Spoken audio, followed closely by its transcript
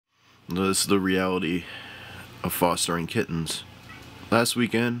This is the reality of fostering kittens. Last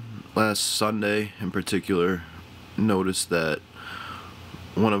weekend, last Sunday in particular, noticed that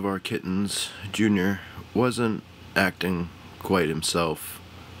one of our kittens, Junior, wasn't acting quite himself,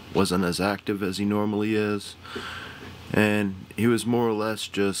 wasn't as active as he normally is, and he was more or less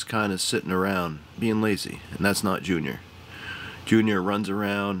just kind of sitting around, being lazy, and that's not Junior. Junior runs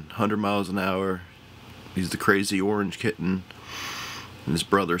around 100 miles an hour. He's the crazy orange kitten. And his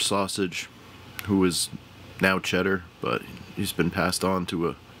brother Sausage, who is now Cheddar, but he's been passed on to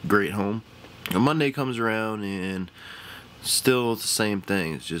a great home. And Monday comes around and still the same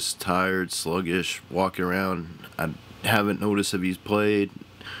thing. It's just tired, sluggish, walking around. I haven't noticed if he's played.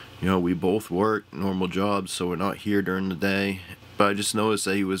 You know, we both work normal jobs, so we're not here during the day. But I just noticed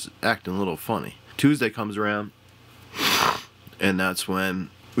that he was acting a little funny. Tuesday comes around, and that's when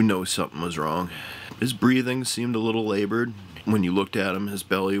we know something was wrong. His breathing seemed a little labored. When you looked at him, his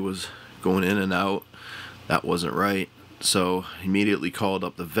belly was going in and out. That wasn't right. So immediately called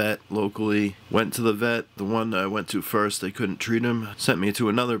up the vet locally. Went to the vet. The one that I went to first, they couldn't treat him. Sent me to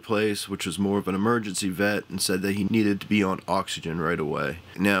another place, which was more of an emergency vet, and said that he needed to be on oxygen right away.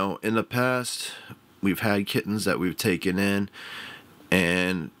 Now, in the past, we've had kittens that we've taken in,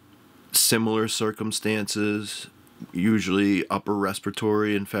 and similar circumstances, usually upper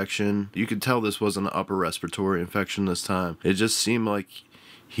respiratory infection. You could tell this wasn't an upper respiratory infection this time. It just seemed like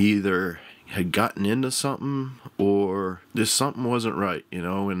he either had gotten into something or just something wasn't right, you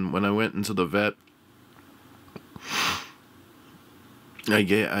know. And when I went into the vet, I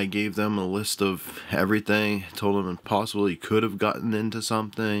gave them a list of everything. Told them possibly he could have gotten into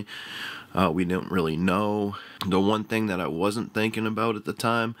something. We didn't really know. The one thing that I wasn't thinking about at the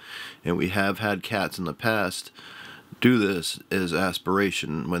time, and we have had cats in the past do this, is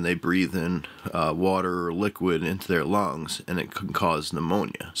aspiration when they breathe in water or liquid into their lungs, and it can cause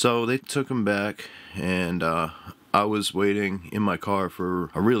pneumonia. So they took him back, and I was waiting in my car for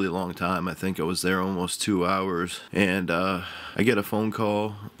a really long time. I think I was there almost 2 hours, and I get a phone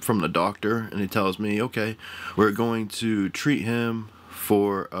call from the doctor, and he tells me, okay, we're going to treat him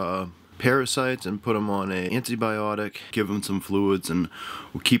for parasites and put him on an antibiotic, give him some fluids, and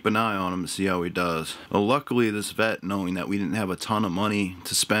we'll keep an eye on him to see how he does. Well, luckily this vet, knowing that we didn't have a ton of money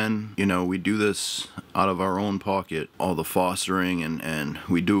to spend, you know, we do this out of our own pocket, all the fostering, and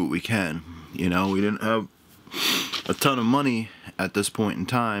we do what we can. You know, we didn't have a ton of money at this point in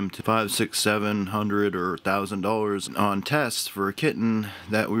time to $500, $600, $700 or $1,000 on tests for a kitten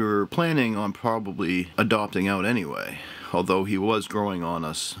that we were planning on probably adopting out anyway. Although he was growing on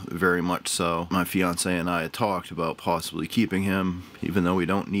us, very much so. My fiance and I had talked about possibly keeping him, even though we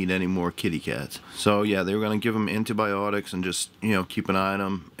don't need any more kitty cats. So yeah, they were going to give him antibiotics and just, you know, keep an eye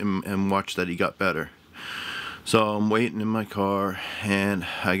on him and watch that he got better. So I'm waiting in my car, and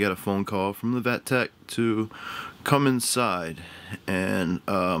I get a phone call from the vet tech to come inside, and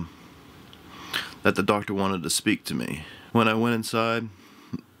that the doctor wanted to speak to me. When I went inside,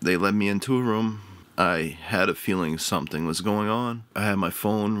 they led me into a room. I had a feeling something was going on. I had my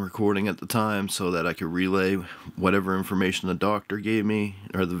phone recording at the time so that I could relay whatever information the doctor gave me,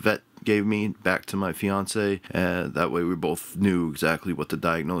 or the vet gave me, back to my fiance. That way we both knew exactly what the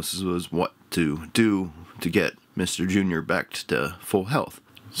diagnosis was, what to do to get Mr. Junior back to full health.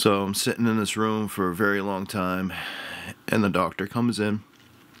 So I'm sitting in this room for a very long time, and the doctor comes in.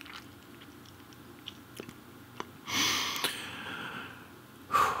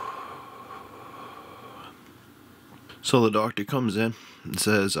 So the doctor comes in and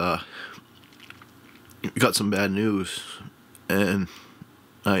says, "We got some bad news." And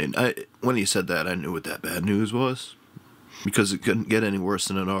I when he said that, I knew what that bad news was, because it couldn't get any worse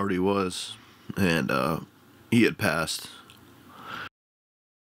than it already was. And he had passed.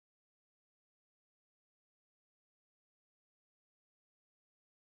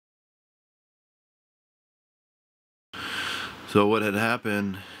 So what had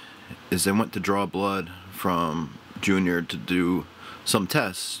happened is they went to draw blood from Junior to do some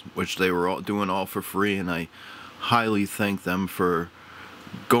tests, which they were all doing all for free, and I highly thank them for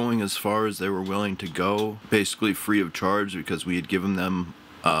going as far as they were willing to go, basically free of charge, because we had given them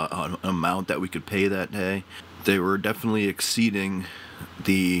an amount that we could pay that day. They were definitely exceeding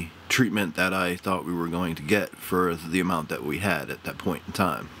the treatment that I thought we were going to get for the amount that we had at that point in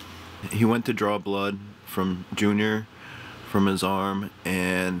time. He went to draw blood from Junior from his arm,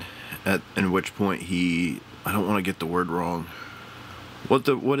 and at which point he, I don't want to get the word wrong.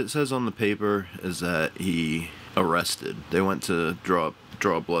 What it says on the paper is that he arrested. They went to draw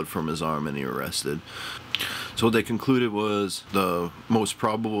blood from his arm, and he arrested. So what they concluded was the most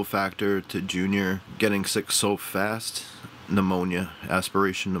probable factor to Junior getting sick so fast pneumonia,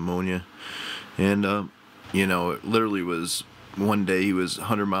 aspiration pneumonia. And, you know, it literally was one day he was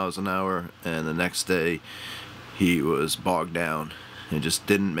 100 miles an hour, and the next day he was bogged down. It just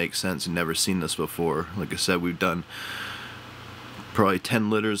didn't make sense. I'd never seen this before. Like I said, we've done probably 10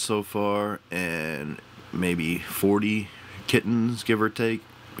 litters so far, and maybe 40 kittens, give or take,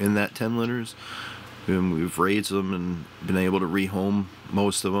 in that 10 litters. And we've raised them and been able to rehome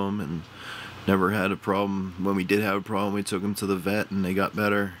most of them, and never had a problem. When we did have a problem, we took them to the vet and they got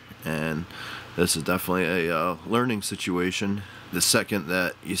better. And this is definitely a learning situation. The second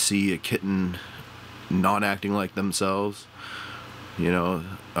that you see a kitten not acting like themselves, you know,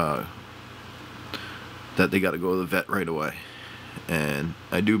 that they got to go to the vet right away. And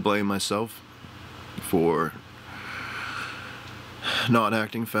I do blame myself for not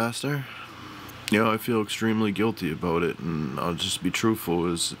acting faster. You know, I feel extremely guilty about it, and I'll just be truthful,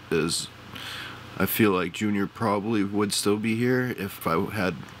 is I feel like Junior probably would still be here if I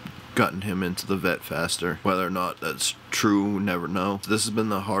had gotten him into the vet faster. Whether or not that's true, never know. This has been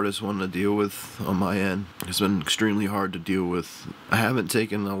the hardest one to deal with on my end. It's been extremely hard to deal with. I haven't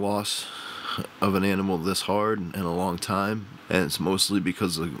taken a loss of an animal this hard in a long time, and it's mostly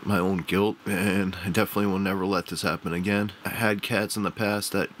because of my own guilt, and I definitely will never let this happen again. I had cats in the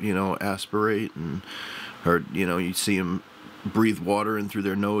past that, you know, aspirate, and, or, you know, you see them breathe water in through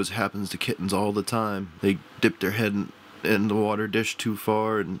their nose. It happens to kittens all the time. They dip their head in the water dish too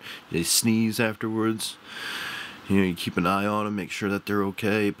far and they sneeze afterwards. You know, you keep an eye on them, make sure that they're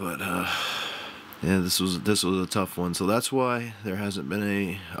okay, but yeah, this was a tough one. So that's why there hasn't been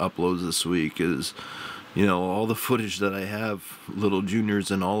any uploads this week, is, you know, all the footage that I have, little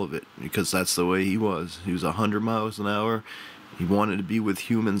Junior's in all of it, because that's the way he was. He was 100 miles an hour. He wanted to be with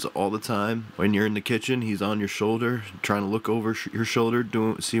humans all the time. When you're in the kitchen, he's on your shoulder, trying to look over your shoulder,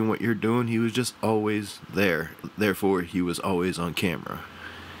 seeing what you're doing. He was just always there. Therefore, he was always on camera.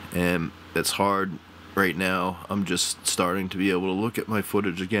 And it's hard right now. I'm just starting to be able to look at my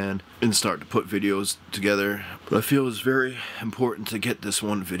footage again and start to put videos together. But I feel it's very important to get this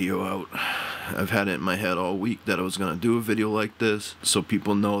one video out. I've had it in my head all week that I was going to do a video like this, so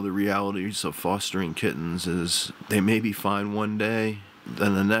people know the realities of fostering kittens. Is they may be fine one day,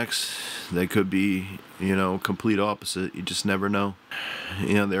 then the next they could be, you know, complete opposite. You just never know.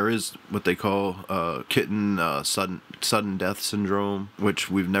 You know, there is what they call kitten sudden death syndrome, which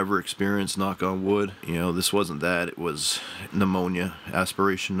we've never experienced, knock on wood. You know, this wasn't that. It was pneumonia,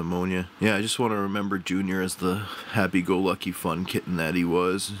 aspiration pneumonia. Yeah, I just want to remember Junior as the happy-go-lucky fun kitten that he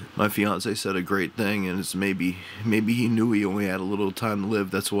was. My fiance said a great thing, and it's maybe he knew he only had a little time to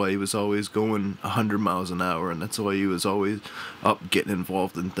live. That's why he was always going 100 miles an hour, and that's why he was always up getting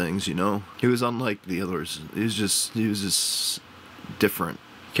involved in things, you know. He was unlike the others. He was just different.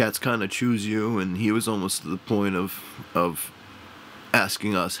 Cats kind of choose you, and he was almost to the point of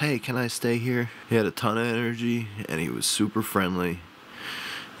asking us, hey, can I stay here? He had a ton of energy, and he was super friendly.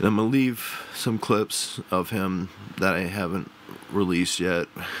 And I'm going to leave some clips of him that I haven't released yet.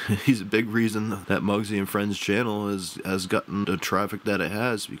 He's a big reason that Muggsy and Friends channel has gotten the traffic that it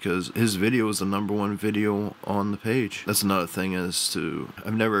has, because his video is the #1 video on the page. That's another thing,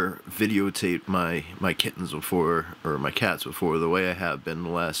 I've never videotaped my kittens before, or my cats before, the way I have been the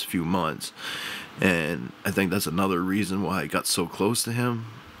last few months. And I think that's another reason why I got so close to him,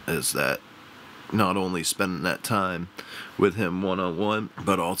 is that not only spending that time with him one-on-one,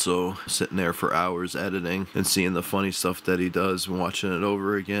 but also sitting there for hours editing and seeing the funny stuff that he does and watching it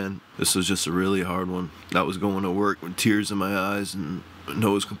over again. This was just a really hard one. I was going to work with tears in my eyes and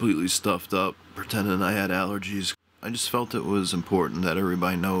nose completely stuffed up, pretending I had allergies. I just felt it was important that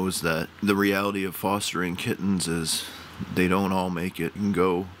everybody knows that the reality of fostering kittens is they don't all make it. You can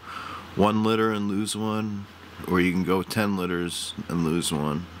go 1 litter and lose one, or you can go 10 litters and lose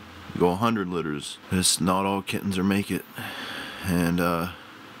one. Go 100 litters. It's not all kittens are make it. And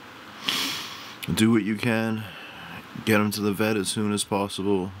do what you can. Get them to the vet as soon as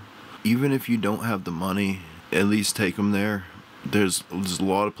possible. Even if you don't have the money, at least take them there. There's a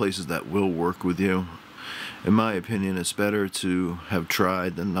lot of places that will work with you. In my opinion, it's better to have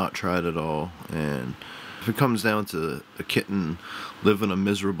tried than not tried at all. And if it comes down to a kitten living a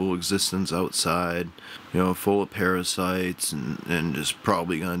miserable existence outside, you know, full of parasites and just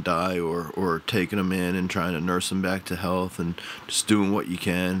probably gonna die, or taking them in and trying to nurse them back to health and just doing what you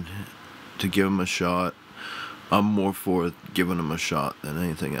can to give them a shot, I'm more for giving them a shot than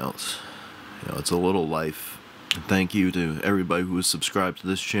anything else. You know, it's a little life. Thank you to everybody who has subscribed to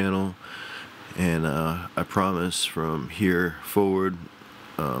this channel, and I promise from here forward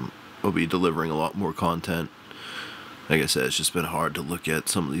I'll be delivering a lot more content. Like I said, it's just been hard to look at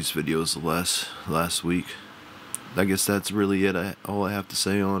some of these videos last week. I guess that's really it. All I have to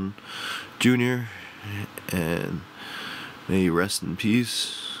say on Junior, and may he rest in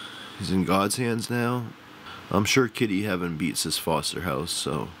peace. He's in God's hands now. I'm sure Kitty Heaven beats his foster house,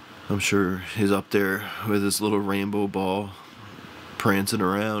 so I'm sure he's up there with his little rainbow ball, prancing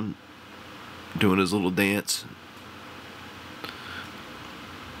around, doing his little dance.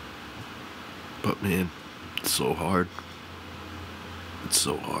 But man, it's so hard. It's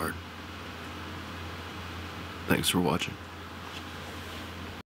so hard. Thanks for watching.